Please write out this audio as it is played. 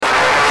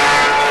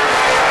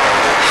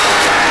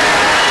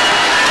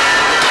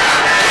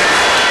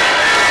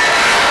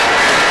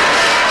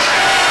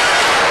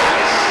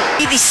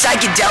these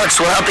psychedelics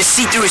will help us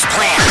see through his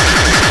plan.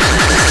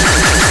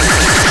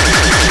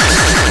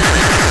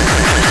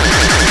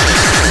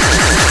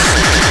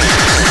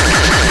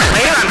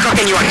 Later, I'm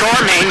cooking you a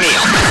gourmet meal.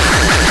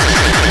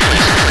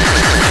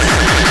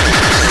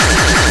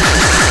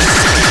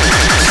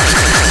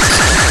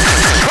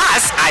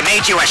 Plus, I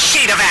made you a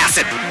sheet of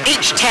acid.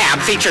 Each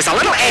tab features a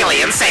little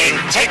alien saying,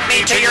 "Take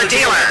me to your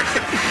dealer."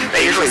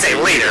 They usually say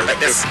leader, but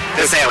this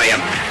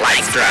alien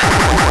likes drugs.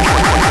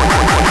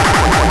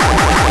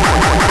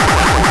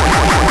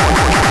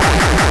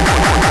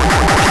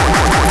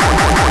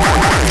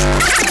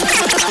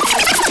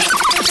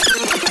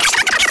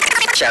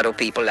 Shadow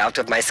people out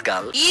of my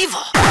skull.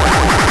 Evil!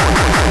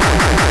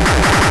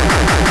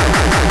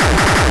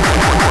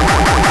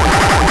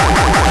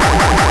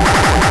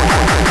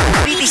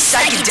 These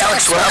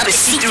psychedelics will help us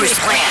see through his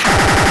plan.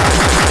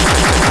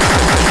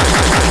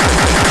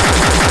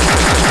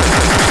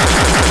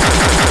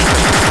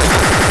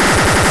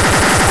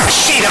 A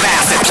sheet of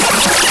acid.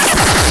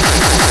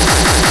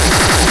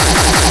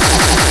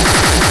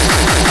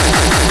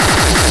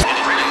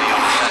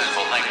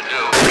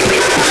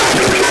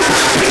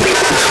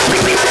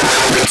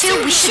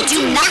 We should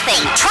do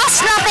nothing.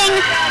 Trust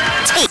nothing.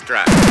 Take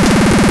drugs.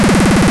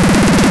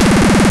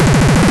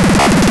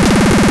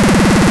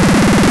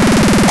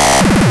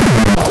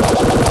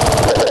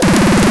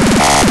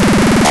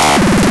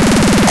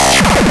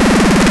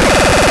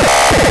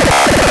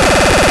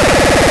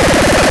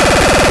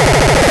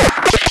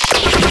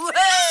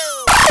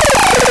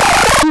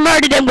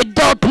 Murder them with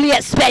dope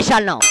plate special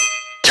now.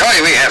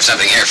 Joey, we have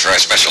something here for our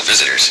special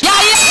visitors. Yeah,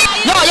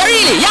 yeah. No, you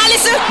really. Yeah,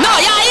 listen. No,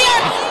 yeah,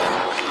 here.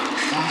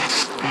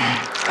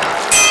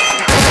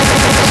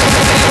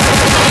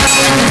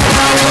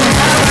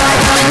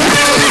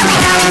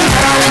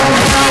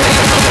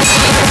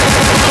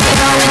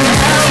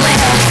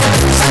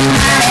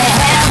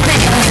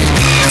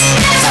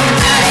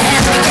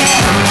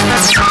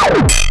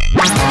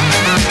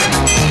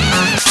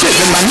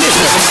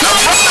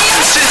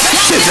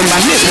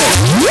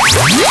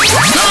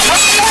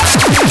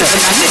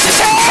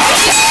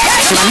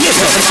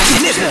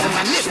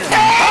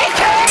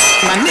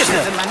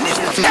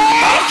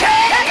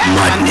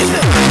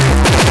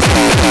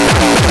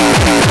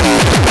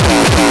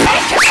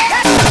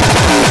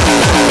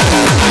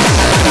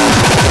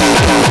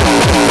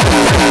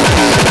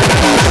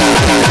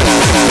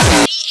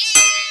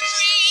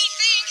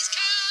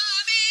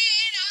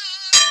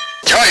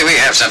 Joey, we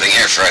have something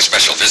here for our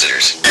special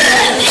visitors.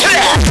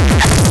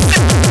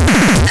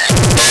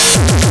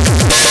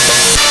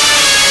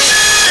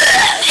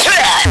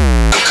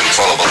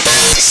 Uncontrollable.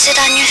 sit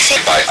on your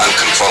feet. By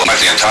uncontrollable by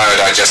the entire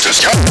digestive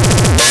system.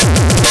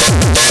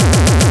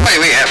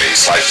 We have a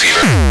slight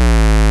fever.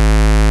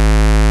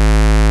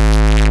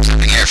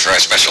 Something here for our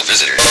special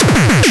visitors.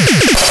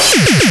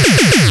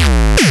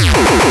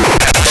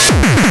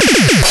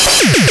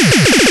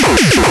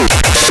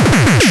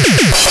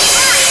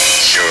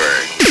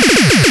 Sure.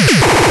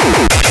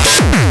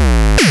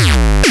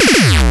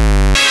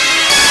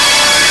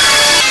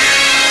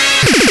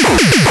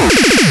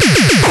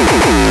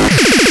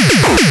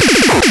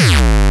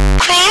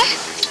 Cream?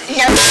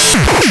 No.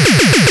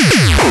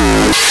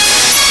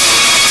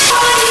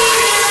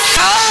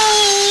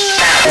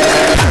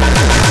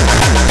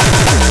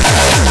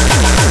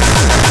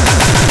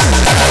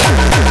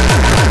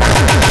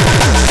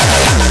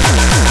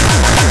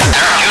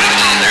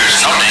 There's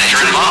no danger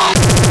involved.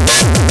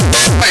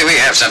 We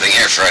have something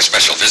here for our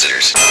special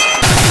visitors.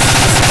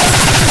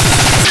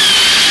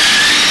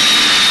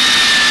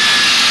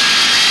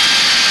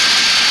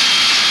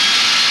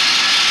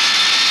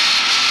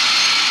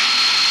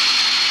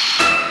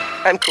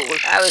 I'm cool.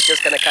 I was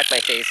just gonna cut my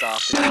face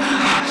off.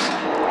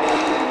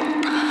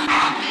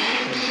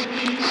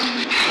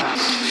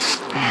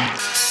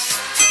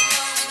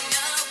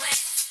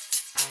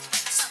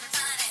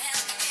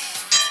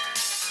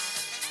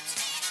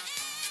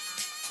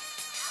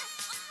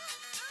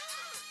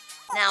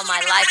 Now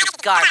my life is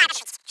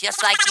garbage,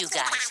 just like you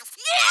guys.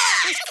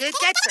 This kid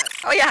gets it.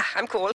 Oh yeah, I'm cool.